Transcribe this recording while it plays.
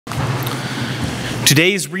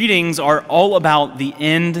Today's readings are all about the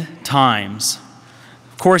end times.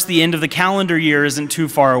 Of course, the end of the calendar year isn't too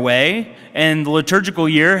far away, and the liturgical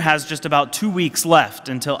year has just about 2 weeks left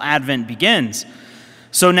until Advent begins.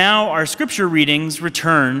 So now our scripture readings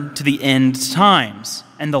return to the end times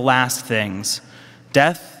and the last things: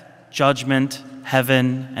 death, judgment,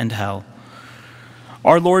 heaven, and hell.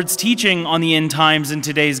 Our Lord's teaching on the end times in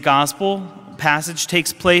today's gospel passage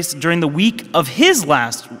takes place during the week of his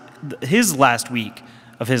last week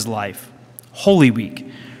of his life, Holy Week.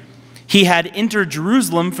 He had entered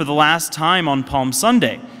Jerusalem for the last time on Palm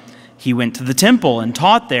Sunday. He went to the temple and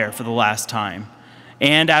taught there for the last time.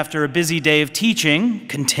 And after a busy day of teaching,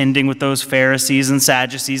 contending with those Pharisees and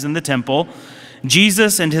Sadducees in the temple,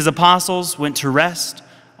 Jesus and his apostles went to rest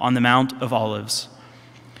on the Mount of Olives.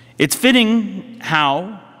 It's fitting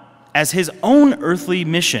how, as his own earthly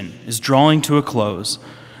mission is drawing to a close,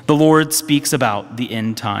 the Lord speaks about the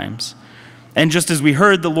end times. And just as we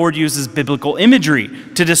heard, the Lord uses biblical imagery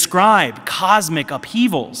to describe cosmic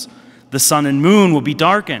upheavals. The sun and moon will be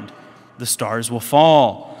darkened, the stars will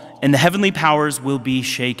fall, and the heavenly powers will be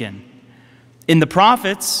shaken. In the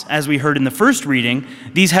prophets, as we heard in the first reading,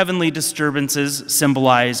 these heavenly disturbances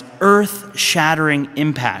symbolize earth-shattering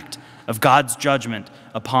impact of God's judgment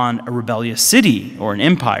upon a rebellious city or an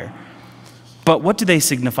empire. But what do they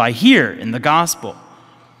signify here in the gospel?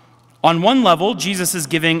 On one level, Jesus is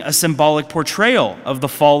giving a symbolic portrayal of the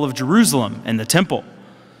fall of Jerusalem and the temple.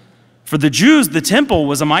 For the Jews, the temple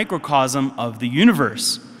was a microcosm of the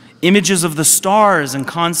universe. Images of the stars and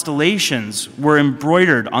constellations were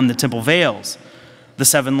embroidered on the temple veils. The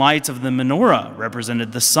 7 lights of the menorah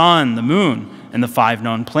represented the sun, the moon, and the 5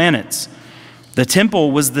 known planets. The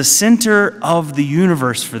temple was the center of the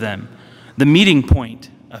universe for them, the meeting point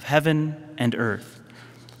of heaven and earth.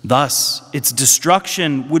 Thus, its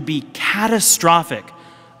destruction would be catastrophic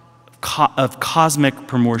of cosmic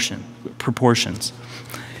proportions.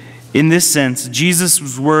 In this sense,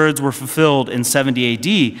 Jesus' words were fulfilled in 70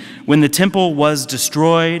 AD when the temple was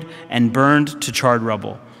destroyed and burned to charred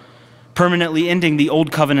rubble, permanently ending the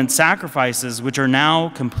Old Covenant sacrifices, which are now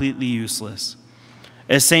completely useless.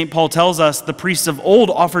 As St. Paul tells us, the priests of old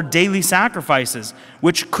offered daily sacrifices,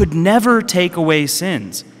 which could never take away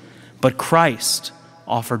sins, but Christ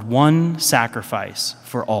offered one sacrifice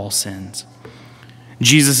for all sins.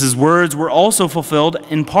 Jesus' words were also fulfilled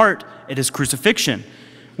in part at his crucifixion,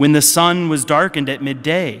 when the sun was darkened at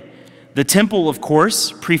midday. The temple, of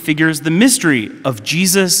course, prefigures the mystery of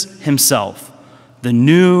Jesus himself, the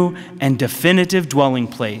new and definitive dwelling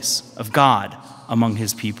place of God among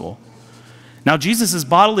his people. Now, Jesus'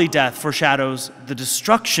 bodily death foreshadows the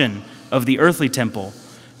destruction of the earthly temple,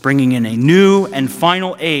 bringing in a new and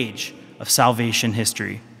final age of salvation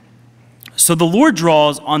history. So the Lord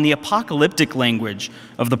draws on the apocalyptic language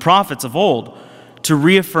of the prophets of old to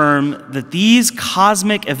reaffirm that these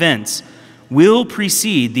cosmic events will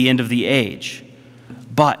precede the end of the age.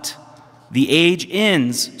 But the age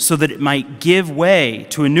ends so that it might give way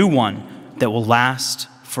to a new one that will last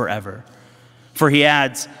forever. For he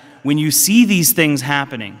adds, "When you see these things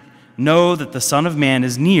happening, know that the Son of Man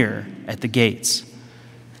is near at the gates."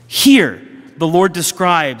 Here, the Lord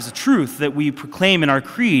describes a truth that we proclaim in our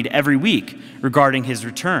creed every week regarding his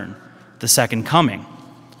return, the second coming.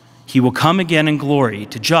 He will come again in glory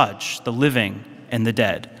to judge the living and the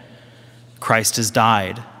dead. Christ has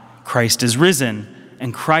died, Christ is risen,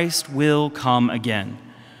 and Christ will come again.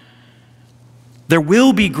 There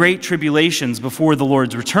will be great tribulations before the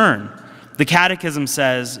Lord's return. The Catechism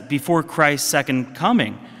says, before Christ's second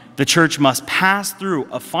coming, the church must pass through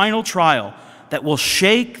a final trial that will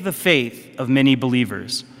shake the faith of many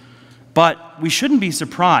believers. But we shouldn't be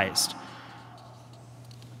surprised.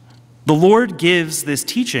 The Lord gives this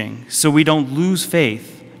teaching so we don't lose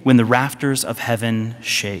faith when the rafters of heaven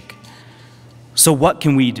shake. So what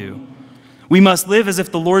can we do? We must live as if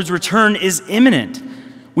the Lord's return is imminent.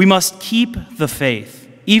 We must keep the faith,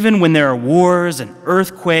 even when there are wars and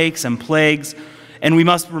earthquakes and plagues, and we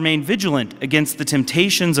must remain vigilant against the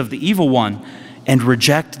temptations of the evil one and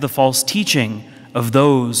reject the false teaching of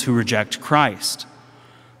those who reject Christ.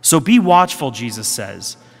 So be watchful, Jesus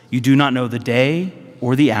says. You do not know the day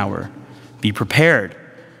or the hour. Be prepared.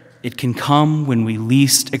 It can come when we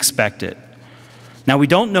least expect it. Now, we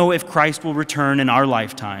don't know if Christ will return in our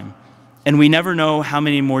lifetime, and we never know how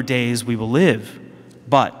many more days we will live.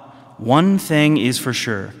 But one thing is for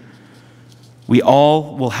sure. We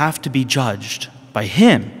all will have to be judged by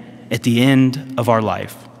him at the end of our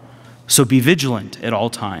life. So be vigilant at all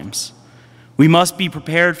times. We must be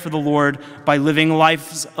prepared for the Lord by living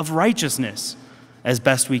lives of righteousness as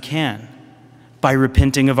best we can, by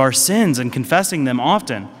repenting of our sins and confessing them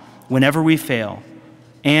often whenever we fail,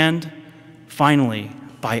 and finally,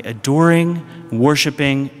 by adoring,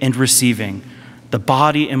 worshiping, and receiving the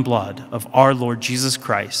body and blood of our Lord Jesus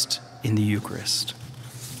Christ in the Eucharist.